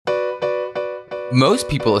Most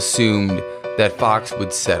people assumed that Fox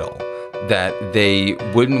would settle, that they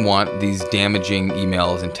wouldn't want these damaging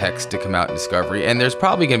emails and texts to come out in Discovery, and there's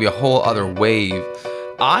probably going to be a whole other wave.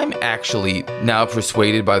 I'm actually now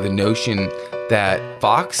persuaded by the notion that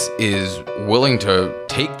Fox is willing to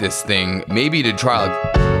take this thing maybe to trial.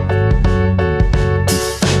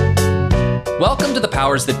 Welcome to the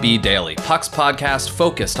Powers That Be Daily, Puck's podcast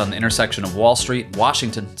focused on the intersection of Wall Street,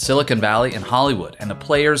 Washington, Silicon Valley, and Hollywood, and the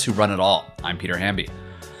players who run it all. I'm Peter Hamby.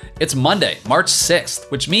 It's Monday, March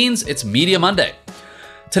 6th, which means it's Media Monday.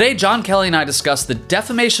 Today, John Kelly and I discuss the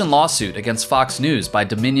defamation lawsuit against Fox News by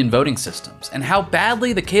Dominion Voting Systems and how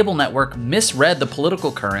badly the cable network misread the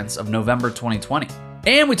political currents of November 2020.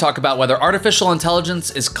 And we talk about whether artificial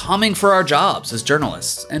intelligence is coming for our jobs as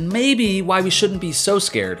journalists, and maybe why we shouldn't be so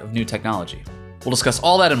scared of new technology. We'll discuss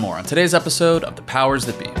all that and more on today's episode of The Powers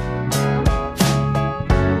That Be.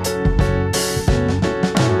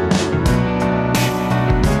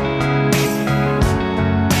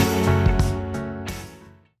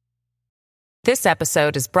 This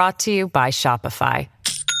episode is brought to you by Shopify.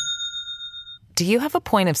 Do you have a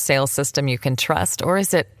point of sale system you can trust, or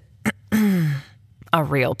is it a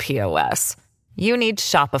real POS? You need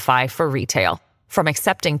Shopify for retail. From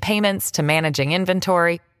accepting payments to managing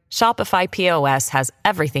inventory, Shopify POS has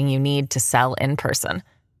everything you need to sell in person.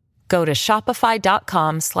 Go to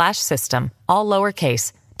shopify.com/system, all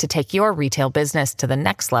lowercase, to take your retail business to the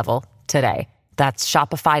next level today. That's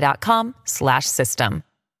shopify.com/system.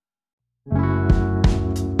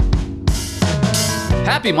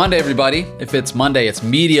 Happy Monday, everybody. If it's Monday, it's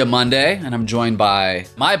Media Monday, and I'm joined by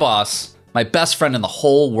my boss, my best friend in the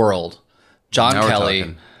whole world, John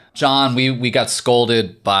Kelly. John, we got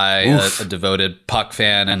scolded by a devoted Puck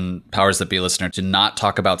fan and Powers That Be listener to not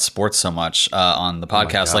talk about sports so much on the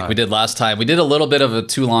podcast like we did last time. We did a little bit of a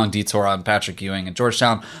too long detour on Patrick Ewing and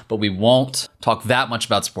Georgetown, but we won't talk that much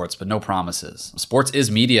about sports, but no promises. Sports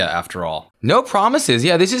is media, after all. No promises.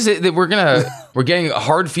 Yeah, this is it. We're getting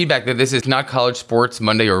hard feedback that this is not College Sports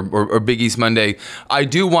Monday or Big East Monday. I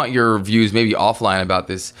do want your views maybe offline about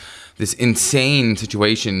this insane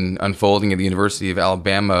situation unfolding at the University of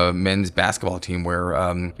Alabama men's basketball team where,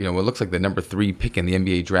 what looks like the number 3 pick in the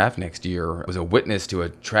NBA draft next year was a witness to a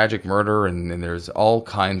tragic murder. And there's all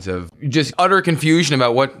kinds of just utter confusion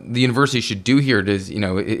about what the university should do here.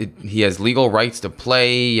 He has legal rights to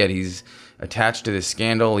play, yet he's attached to this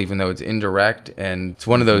scandal, even though it's indirect. And it's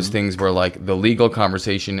one of those things where like the legal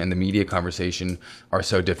conversation and the media conversation are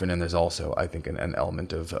so different. And there's also, I think, an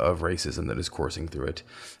element of racism that is coursing through it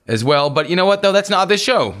as well. But you know what, though? That's not this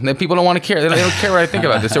show. People don't want to care. They don't care what I think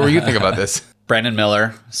about this or what you think about this. Brandon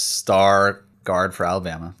Miller, star guard for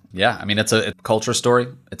Alabama. Yeah, I mean, it's a culture story.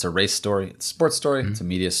 It's a race story. It's a sports story. It's a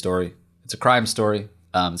media story. It's a crime story.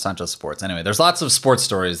 It's not just sports. Anyway, there's lots of sports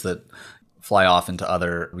stories that fly off into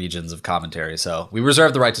other regions of commentary. So we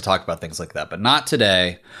reserve the right to talk about things like that, but not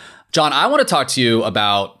today. John, I want to talk to you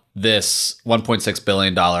about this $1.6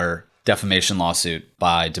 billion defamation lawsuit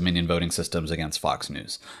by Dominion Voting Systems against Fox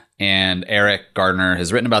News. And Eric Gardner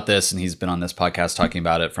has written about this, and he's been on this podcast talking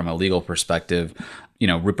about it from a legal perspective.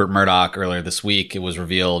 Rupert Murdoch, earlier this week, it was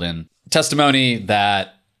revealed in testimony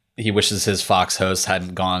that he wishes his Fox hosts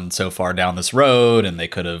hadn't gone so far down this road and they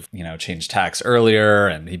could have, changed tacks earlier.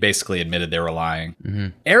 And he basically admitted they were lying. Mm-hmm.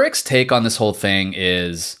 Eric's take on this whole thing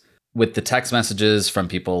is with the text messages from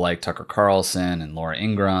people like Tucker Carlson and Laura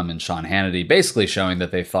Ingraham and Sean Hannity, basically showing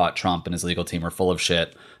that they thought Trump and his legal team were full of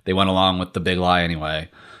shit. They went along with the big lie anyway.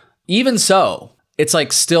 Even so, it's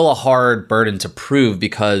like still a hard burden to prove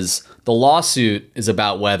because the lawsuit is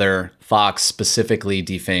about whether Fox specifically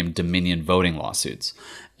defamed Dominion voting lawsuits.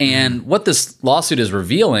 And what this lawsuit is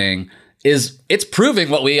revealing is it's proving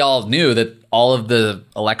what we all knew, that all of the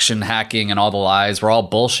election hacking and all the lies were all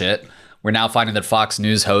bullshit. We're now finding that Fox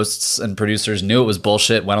News hosts and producers knew it was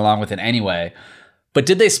bullshit, went along with it anyway. But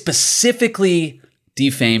did they specifically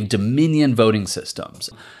defame Dominion Voting Systems?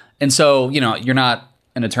 And so, you're not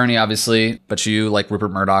an attorney, obviously, but you, like Rupert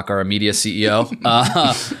Murdoch, are a media CEO.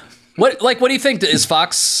 What do you think? Is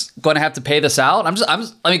Fox going to have to pay this out?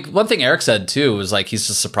 One thing Eric said too was like he's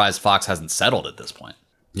just surprised Fox hasn't settled at this point.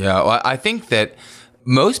 Yeah, well, I think that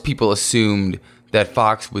most people assumed that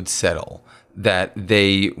Fox would settle, that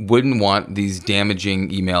they wouldn't want these damaging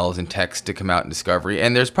emails and texts to come out in Discovery,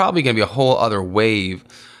 and there's probably going to be a whole other wave.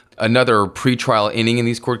 Another pretrial inning in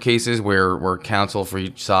these court cases where counsel for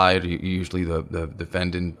each side, usually the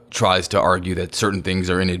defendant, tries to argue that certain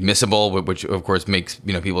things are inadmissible, which of course makes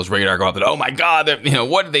people's radar go up that, oh my God,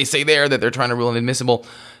 what did they say there that they're trying to rule inadmissible?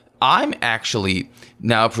 I'm actually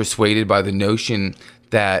now persuaded by the notion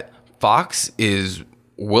that Fox is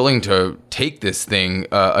willing to take this thing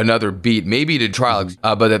another beat, maybe to trial,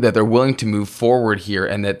 but that they're willing to move forward here,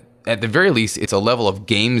 and that at the very least, it's a level of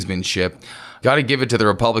gamesmanship. Got to give it to the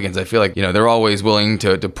Republicans. I feel like, they're always willing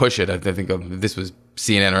to push it. I think if this was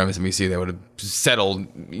CNN or MSNBC, they would have settled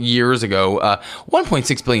years ago.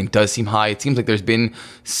 1.6 billion does seem high. It seems like there's been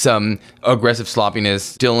some aggressive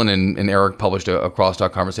sloppiness. Dylan and Eric published a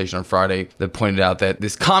crosstalk conversation on Friday that pointed out that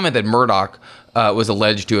this comment that Murdoch was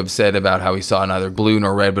alleged to have said about how he saw neither blue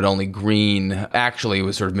nor red, but only green, actually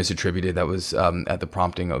was sort of misattributed. That was at the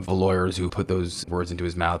prompting of the lawyers who put those words into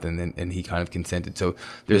his mouth, and he kind of consented. So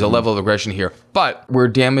there's a level of aggression here. But where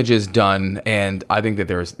damage is done, and I think that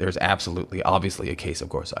there's absolutely, obviously a case, of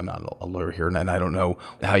course, I'm not a lawyer here, and I don't know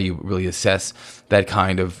how you really assess that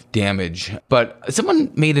kind of damage. But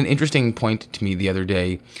someone made an interesting point to me the other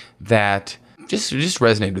day that just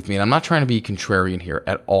resonated with me, and I'm not trying to be contrarian here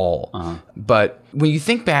at all. But when you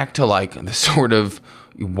think back to like the sort of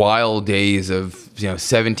wild days of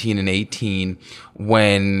 17 and 18,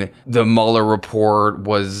 when the Mueller report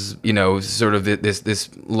was sort of this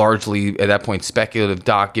largely at that point speculative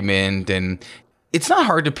document, and it's not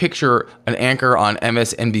hard to picture an anchor on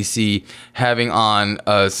MSNBC having on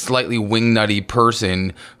a slightly wingnutty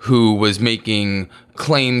person who was making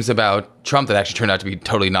claims about Trump that actually turned out to be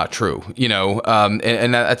totally not true,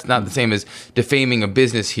 and that's not the same as defaming a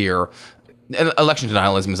business here. And election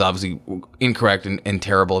denialism is obviously incorrect and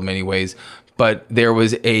terrible in many ways. But there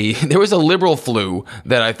was a liberal flu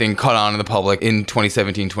that I think caught on in the public in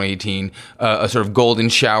 2017, 2018, a sort of golden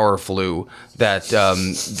shower flu that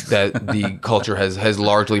that the culture has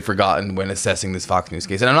largely forgotten when assessing this Fox News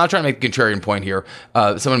case. And I'm not trying to make a contrarian point here.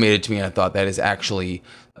 Someone made it to me, and I thought that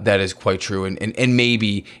is quite true. And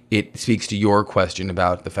maybe it speaks to your question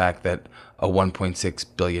about the fact that a $1.6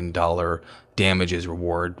 billion damages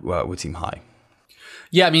reward would seem high.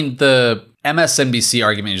 Yeah, I mean, the MSNBC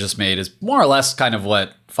argument you just made is more or less kind of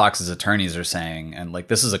what Fox's attorneys are saying. And like,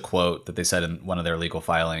 this is a quote that they said in one of their legal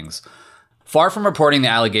filings. Far from reporting the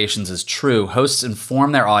allegations as true, hosts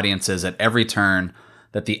inform their audiences at every turn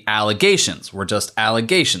that the allegations were just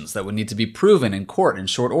allegations that would need to be proven in court in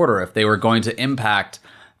short order if they were going to impact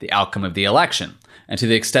the outcome of the election. And to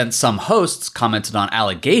the extent some hosts commented on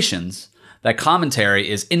allegations, that commentary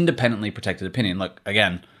is independently protected opinion. Look,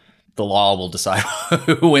 again, the law will decide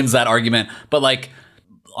who wins that argument. But like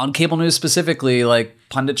on cable news specifically, like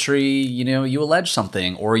punditry, you allege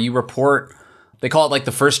something or you report, they call it like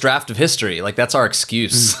the first draft of history. Like that's our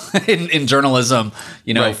excuse in journalism,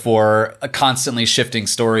 right, for constantly shifting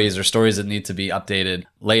stories or stories that need to be updated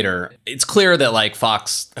later. It's clear that like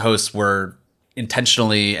Fox hosts were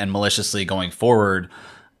intentionally and maliciously going forward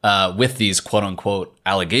with these quote unquote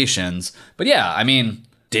allegations. But yeah, I mean,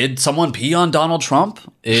 did someone pee on Donald Trump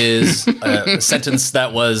is a sentence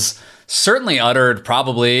that was certainly uttered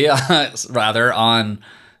probably rather on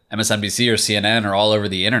MSNBC or CNN or all over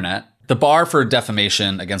the internet. The bar for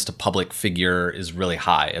defamation against a public figure is really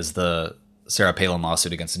high, as the Sarah Palin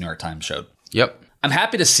lawsuit against the New York Times showed. Yep. I'm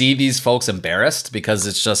happy to see these folks embarrassed because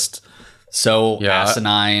it's just so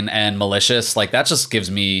asinine and malicious. Like that just gives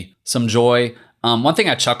me some joy. One thing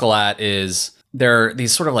I chuckle at is there are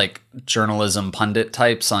these sort of like journalism pundit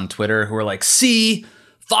types on Twitter who are like, see,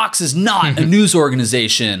 Fox is not a news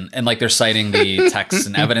organization. And like they're citing the texts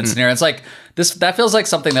and evidence in here. It's like that feels like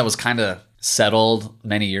something that was kind of settled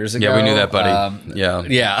many years ago. Yeah, we knew that, buddy.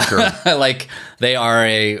 Yeah. Sure. Like they are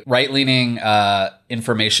a right-leaning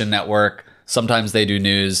information network. Sometimes they do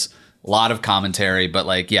news, a lot of commentary, but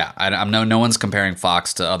like, yeah, no one's comparing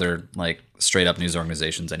Fox to other like straight up news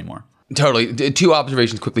organizations anymore. Totally. Two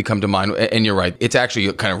observations quickly come to mind, and you're right. It's actually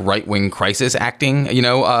a kind of right-wing crisis acting,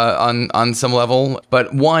 on some level.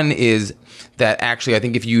 But one is that actually, I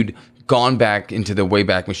think if you'd gone back into the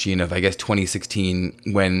Wayback Machine of, I guess, 2016,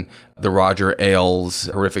 when the Roger Ailes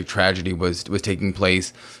horrific tragedy was taking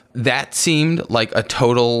place, that seemed like a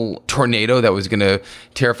total tornado that was going to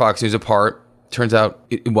tear Fox News apart. Turns out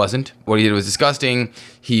it wasn't. What he did was disgusting.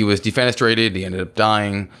 He was defenestrated. He ended up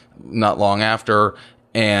dying not long after.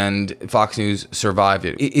 And Fox News survived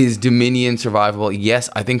it. Is Dominion survivable? Yes,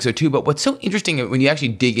 I think so too. But what's so interesting when you actually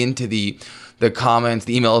dig into the comments,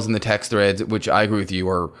 the emails, and the text threads, which I agree with you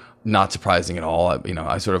are not surprising at all.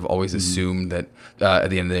 I sort of always assumed that at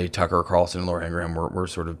the end of the day, Tucker Carlson and Laura Ingraham were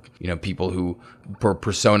sort of people who were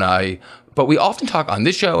personae. But we often talk on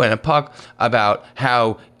this show and at Puck about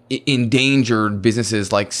how endangered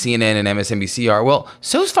businesses like CNN and MSNBC are. Well,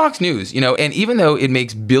 so's Fox News, and even though it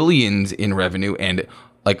makes billions in revenue and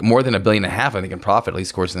like more than $1.5 billion, I think, in profit, at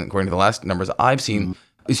least according to the last numbers I've seen,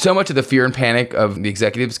 so much of the fear and panic of the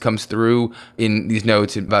executives comes through in these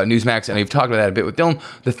notes about Newsmax, and we've talked about that a bit with Dylan.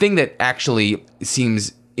 The thing that actually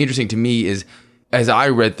seems interesting to me is, as I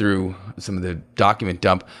read through some of the document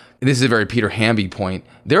dump, this is a very Peter Hamby point.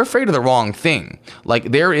 They're afraid of the wrong thing.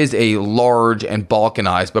 Like, there is a large and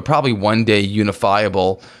balkanized, but probably one day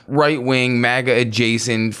unifiable, right-wing,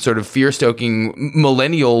 MAGA-adjacent, sort of fear-stoking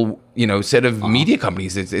millennial, set of media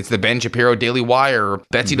companies. It's the Ben Shapiro Daily Wire.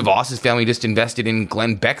 Betsy DeVos's family just invested in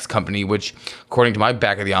Glenn Beck's company, which, according to my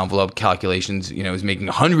back-of-the-envelope calculations, is making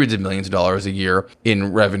hundreds of millions of dollars a year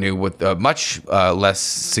in revenue with much less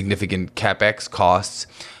significant CapEx costs.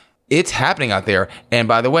 It's happening out there. And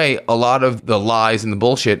by the way, a lot of the lies and the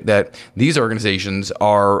bullshit that these organizations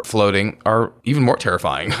are floating are even more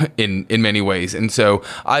terrifying in many ways. And so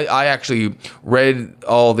I actually read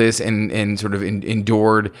all this and sort of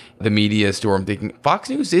endured the media storm, thinking Fox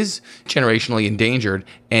News is generationally endangered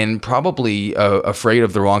and probably afraid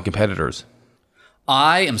of the wrong competitors.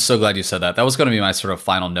 I am so glad you said that. That was going to be my sort of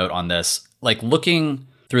final note on this. Like, looking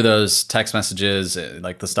through those text messages,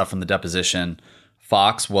 like the stuff from the deposition,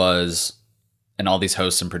 Fox was, and all these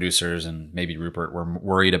hosts and producers and maybe Rupert were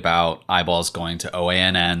worried about eyeballs going to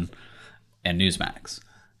OANN and Newsmax.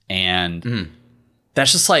 And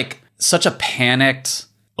that's just like such a panicked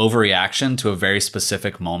overreaction to a very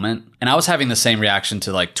specific moment. And I was having the same reaction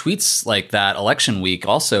to like tweets like that election week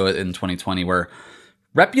also in 2020, where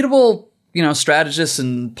reputable strategists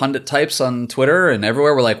and pundit types on Twitter and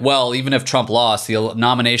everywhere were like, well, even if Trump lost, the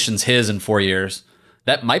nomination's his in 4 years.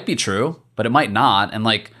 That might be true, but it might not. And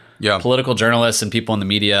like political journalists and people in the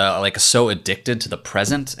media are like so addicted to the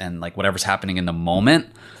present and like whatever's happening in the moment,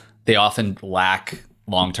 they often lack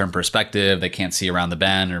long-term perspective. They can't see around the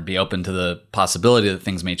bend or be open to the possibility that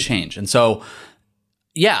things may change. And so,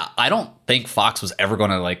 yeah, I don't think Fox was ever going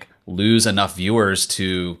to like lose enough viewers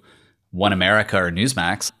to One America or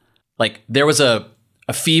Newsmax. Like, there was a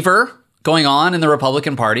fever going on in the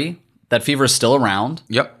Republican Party. That fever is still around.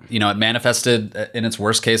 Yep. It manifested in its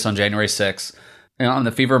worst case on January 6th. And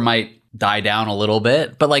the fever might die down a little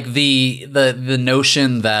bit, but like the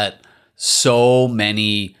notion that so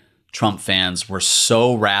many Trump fans were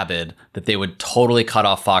so rabid that they would totally cut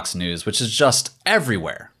off Fox News, which is just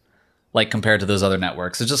everywhere, like compared to those other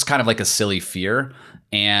networks. It's just kind of like a silly fear.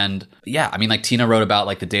 And yeah, I mean, like Tina wrote about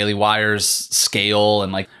like the Daily Wire's scale,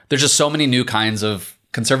 and like there's just so many new kinds of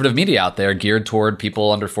conservative media out there geared toward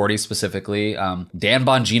people under 40 specifically. Dan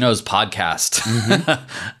Bongino's podcast,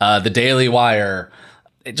 the Daily Wire.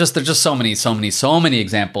 There's just so many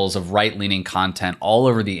examples of right-leaning content all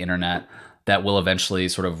over the internet that will eventually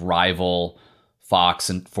sort of rival Fox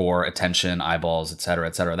and for attention, eyeballs, et cetera,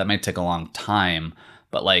 et cetera. That might take a long time,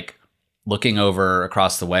 but like looking over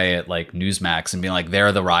across the way at like Newsmax and being like,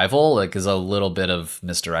 they're the rival, like is a little bit of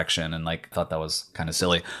misdirection. And like, I thought that was kind of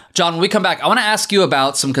silly. John, when we come back, I want to ask you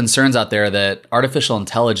about some concerns out there that artificial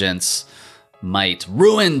intelligence might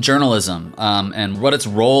ruin journalism and what its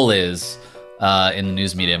role is in the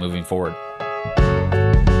news media moving forward.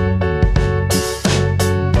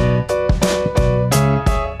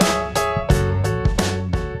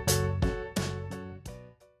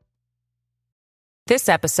 This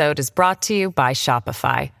episode is brought to you by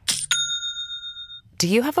Shopify. Do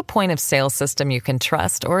you have a point of sale system you can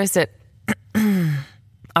trust, or is it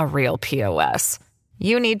a real POS?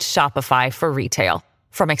 You need Shopify for retail.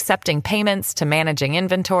 From accepting payments to managing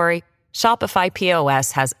inventory, Shopify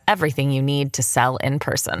POS has everything you need to sell in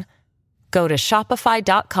person. Go to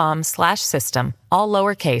shopify.com/system, all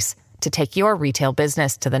lowercase, to take your retail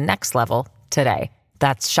business to the next level today.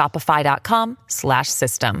 That's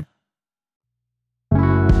shopify.com/system.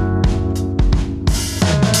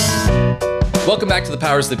 Welcome back to the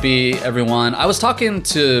Powers That Be, everyone. I was talking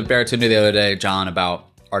to Baratunde the other day, John, about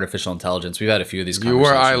artificial intelligence. We've had a few of these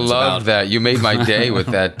conversations. I love that. You made my day with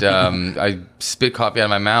that. I spit coffee out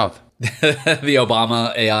of my mouth. The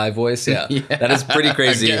Obama AI voice. Yeah. That is pretty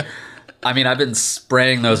crazy. I mean, I've been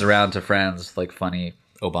spraying those around to friends, like funny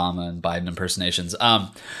Obama and Biden impersonations.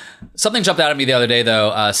 Something jumped out at me the other day,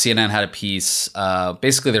 though. CNN had a piece.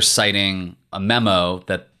 Basically, they're citing a memo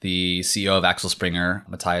that the CEO of Axel Springer,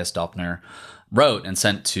 Matthias Döpfner, wrote and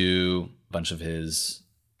sent to a bunch of his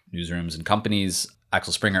newsrooms and companies.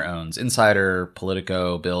 Axel Springer owns Insider,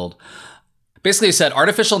 Politico, Bild. Basically, he said,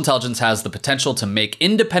 artificial intelligence has the potential to make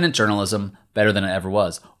independent journalism better than it ever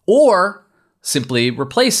was, or simply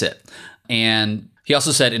replace it. And he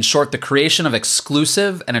also said, in short, the creation of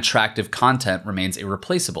exclusive and attractive content remains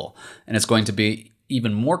irreplaceable, and it's going to be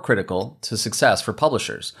even more critical to success for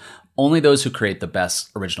publishers. Only those who create the best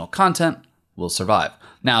original content will survive.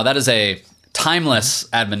 Now, that is a timeless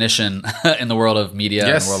admonition in the world of media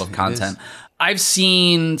and the world of content. I've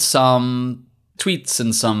seen some tweets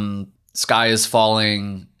and some sky is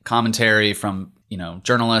falling commentary from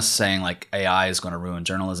journalists saying like AI is going to ruin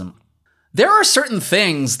journalism. There are certain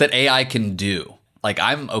things that AI can do, like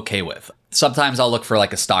I'm okay with. Sometimes I'll look for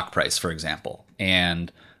like a stock price, for example,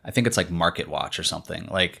 and I think it's like Market Watch or something.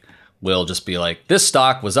 Like we'll just be like, this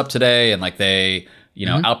stock was up today and like they,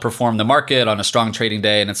 outperformed the market on a strong trading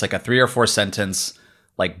day. And it's like a 3 or 4 sentence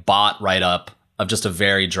like bot write up of just a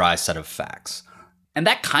very dry set of facts. And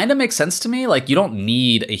that kind of makes sense to me. Like you don't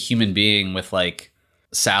need a human being with like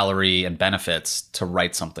salary and benefits to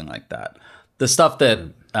write something like that. The stuff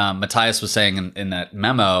that Matthias was saying in that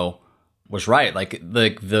memo was right. Like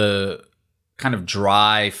the kind of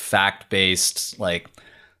dry fact-based, like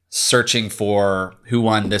searching for who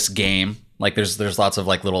won this game. Like there's lots of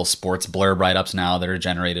like little sports blurb write-ups now that are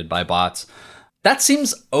generated by bots. That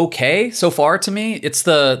seems okay so far to me. It's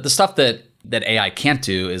the stuff that AI can't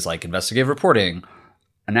do is like investigative reporting,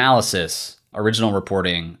 analysis, original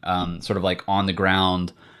reporting, sort of like on the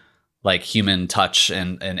ground, like human touch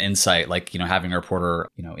and insight, like, having a reporter,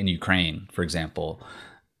 in Ukraine, for example.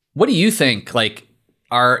 What do you think? Like,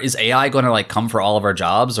 is AI going to like come for all of our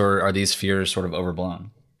jobs, or are these fears sort of overblown?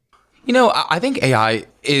 I think AI,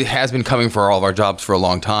 it has been coming for all of our jobs for a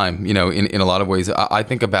long time, in a lot of ways. I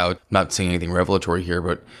think about, not saying anything revelatory here,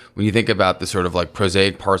 but when you think about the sort of like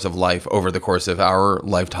prosaic parts of life over the course of our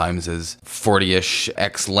lifetimes as 40-ish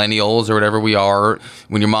ex-lennials or whatever we are,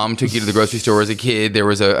 when your mom took you to the grocery store as a kid, there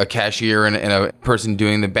was a cashier and a person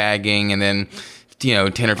doing the bagging, and then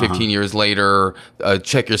 10 or 15 years later,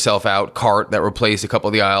 check yourself out cart that replaced a couple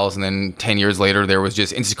of the aisles. And then 10 years later, there was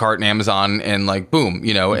just Instacart and Amazon and like, boom,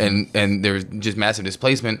 and there's just massive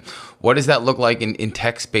displacement. What does that look like in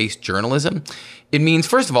text-based journalism? It means,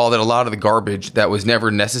 first of all, that a lot of the garbage that was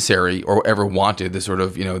never necessary or ever wanted, the sort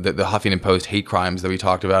of, the Huffington Post hate crimes that we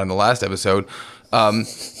talked about in the last episode,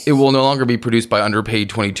 it will no longer be produced by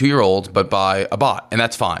underpaid 22-year-olds, but by a bot, and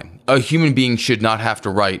that's fine. A human being should not have to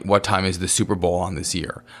write what time is the Super Bowl on this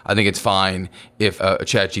year. I think it's fine if a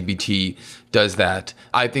ChatGPT does that.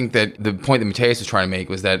 I think that the point that Matthias was trying to make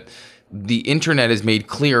was that the internet has made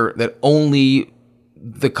clear that only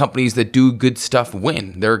the companies that do good stuff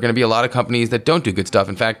win. There are going to be a lot of companies that don't do good stuff.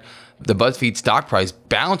 In fact, the BuzzFeed stock price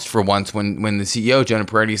bounced for once when the CEO, Jonah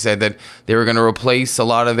Peretti, said that they were going to replace a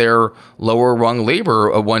lot of their lower rung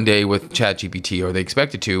labor one day with ChatGPT, or they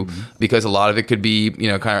expected to, because a lot of it could be, kind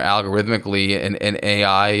of algorithmically and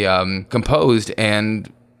AI composed,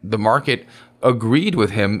 and the market agreed with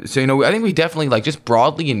him. So, I think we definitely, like, just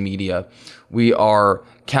broadly in media, we are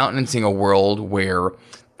countenancing a world where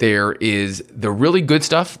there is the really good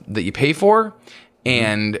stuff that you pay for,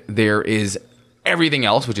 and there is everything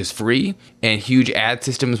else, which is free, and huge ad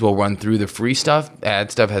systems will run through the free stuff. Ad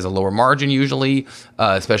stuff has a lower margin usually,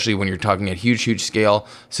 especially when you're talking at huge scale.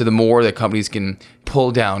 So the more that companies can pull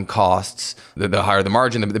down costs, the higher the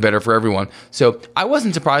margin, the better for everyone. So I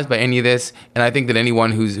wasn't surprised by any of this, and I think that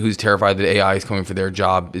anyone who's terrified that AI is coming for their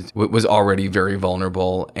job was already very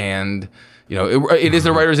vulnerable. And it is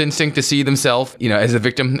a writer's instinct to see themselves, as a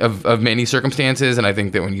victim of many circumstances. And I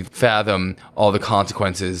think that when you fathom all the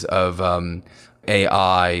consequences of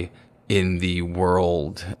AI in the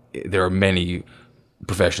world, there are many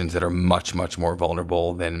professions that are much more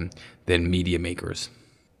vulnerable than media makers.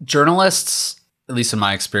 Journalists, at least in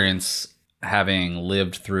my experience, having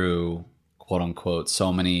lived through, quote unquote,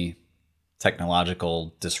 so many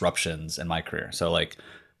technological disruptions in my career. So like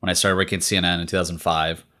when I started working at CNN in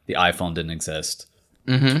 2005, the iPhone didn't exist.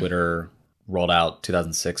 Twitter rolled out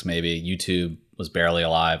 2006 maybe. YouTube was barely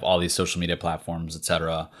alive. All these social media platforms,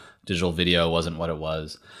 etc. Digital video wasn't what it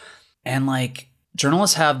was. And like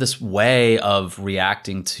journalists have this way of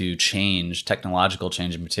reacting to change, technological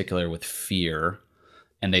change in particular, with fear.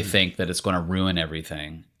 And they think that it's going to ruin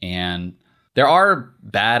everything. And there are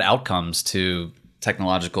bad outcomes to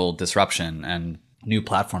technological disruption and new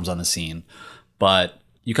platforms on the scene. But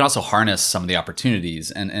you can also harness some of the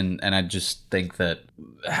opportunities. And I just think that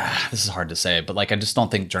this is hard to say, but like I just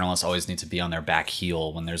don't think journalists always need to be on their back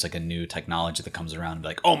heel when there's like a new technology that comes around and be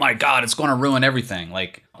like, oh my God, it's going to ruin everything.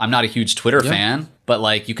 Like I'm not a huge Twitter fan, but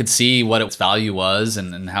like you could see what its value was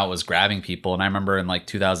and how it was grabbing people. And I remember in like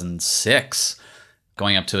 2006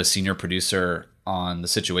 going up to a senior producer on the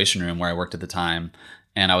Situation Room where I worked at the time.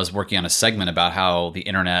 And I was working on a segment about how the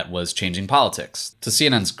internet was changing politics. To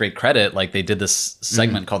CNN's great credit, like they did this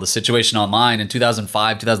segment called The Situation Online in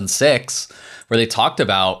 2005, 2006, where they talked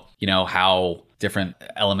about, how different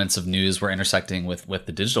elements of news were intersecting with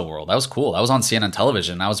the digital world. That was cool. I was on CNN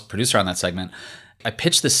television. I was a producer on that segment. I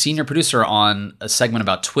pitched the senior producer on a segment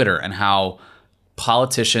about Twitter and how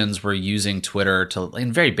politicians were using Twitter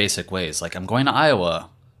in very basic ways. Like I'm going to Iowa,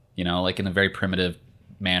 like in a very primitive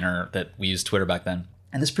manner that we used Twitter back then.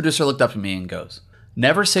 And this producer looked up at me and goes,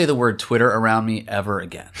 "Never say the word Twitter around me ever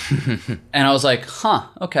again." And I was like, huh,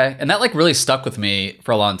 okay. And that like really stuck with me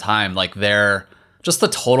for a long time. Like just the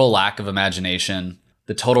total lack of imagination,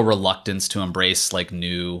 the total reluctance to embrace like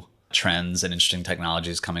new trends and interesting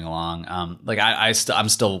technologies coming along. I'm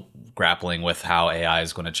still grappling with how AI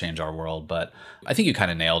is going to change our world, but I think you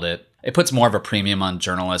kind of nailed it. It puts more of a premium on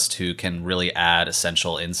journalists who can really add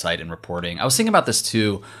essential insight and reporting. I was thinking about this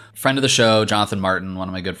too. A friend of the show, Jonathan Martin, one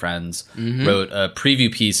of my good friends, wrote a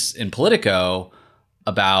preview piece in Politico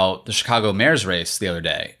about the Chicago mayor's race the other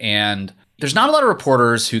day. And there's not a lot of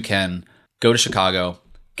reporters who can go to Chicago,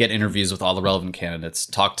 get interviews with all the relevant candidates,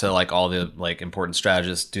 talk to like all the like important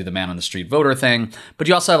strategists, do the man on the street voter thing. But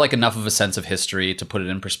you also have like enough of a sense of history to put it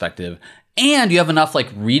in perspective. And you have enough like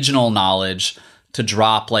regional knowledge to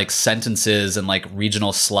drop like sentences and like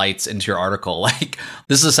regional slights into your article. Like,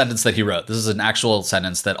 this is a sentence that he wrote. This is an actual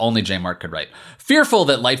sentence that only J. Mark could write. Fearful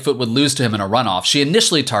that Lightfoot would lose to him in a runoff, she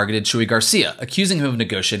initially targeted Chuy Garcia, accusing him of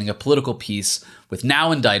negotiating a political peace with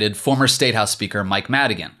now indicted former State House Speaker Mike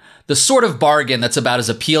Madigan. The sort of bargain that's about as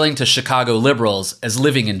appealing to Chicago liberals as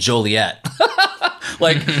living in Joliet.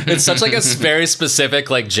 Like, it's such like a very specific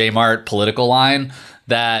like J-Mart political line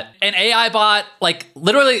that an AI bot, like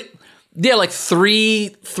literally... Yeah, like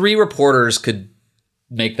three reporters could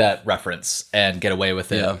make that reference and get away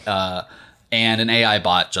with it. Yeah. And an AI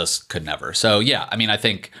bot just could never. So yeah, I mean, I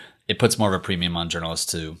think it puts more of a premium on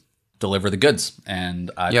journalists to deliver the goods.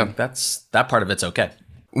 And I think that part of it's okay.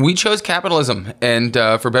 We chose capitalism, and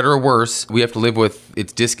for better or worse, we have to live with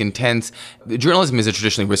its discontents. Journalism is a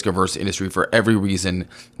traditionally risk-averse industry for every reason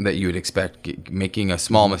that you would expect. Making a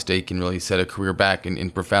small mistake can really set a career back in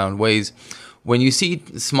profound ways. When you see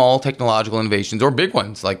small technological innovations or big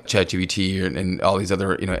ones like ChatGPT and all these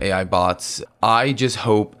other AI bots, I just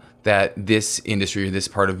hope that this industry or this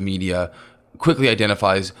part of media quickly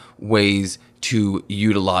identifies ways to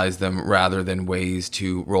utilize them rather than ways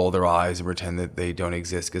to roll their eyes and pretend that they don't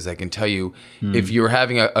exist. Because I can tell you, if you're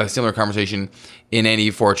having a similar conversation in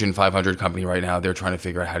any Fortune 500 company right now, they're trying to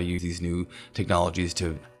figure out how to use these new technologies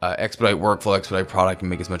to expedite workflow, expedite product,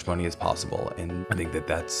 and make as much money as possible. And I think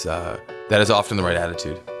that is often the right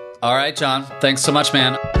attitude. All right, John. Thanks so much,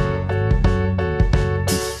 man.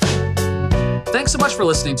 Thanks so much for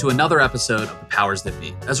listening to another episode of The Powers That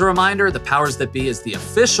Be. As a reminder, The Powers That Be is the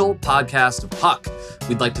official podcast of Puck.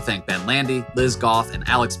 We'd like to thank Ben Landy, Liz Goff, and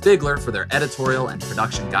Alex Bigler for their editorial and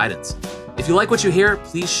production guidance. If you like what you hear,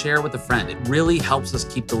 please share with a friend. It really helps us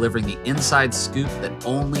keep delivering the inside scoop that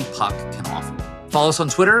only Puck can offer. Follow us on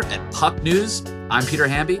Twitter at Puck News. I'm Peter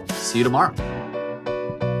Hamby. See you tomorrow.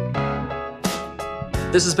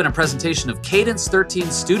 This has been a presentation of Cadence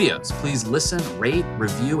 13 Studios. Please listen, rate,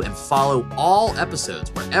 review, and follow all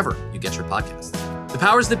episodes wherever you get your podcasts. The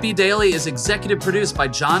Powers That Be Daily is executive produced by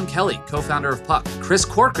John Kelly, co-founder of Puck, Chris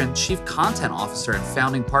Corcoran, chief content officer and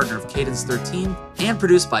founding partner of Cadence 13, and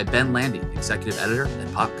produced by Ben Landy, executive editor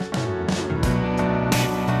at Puck.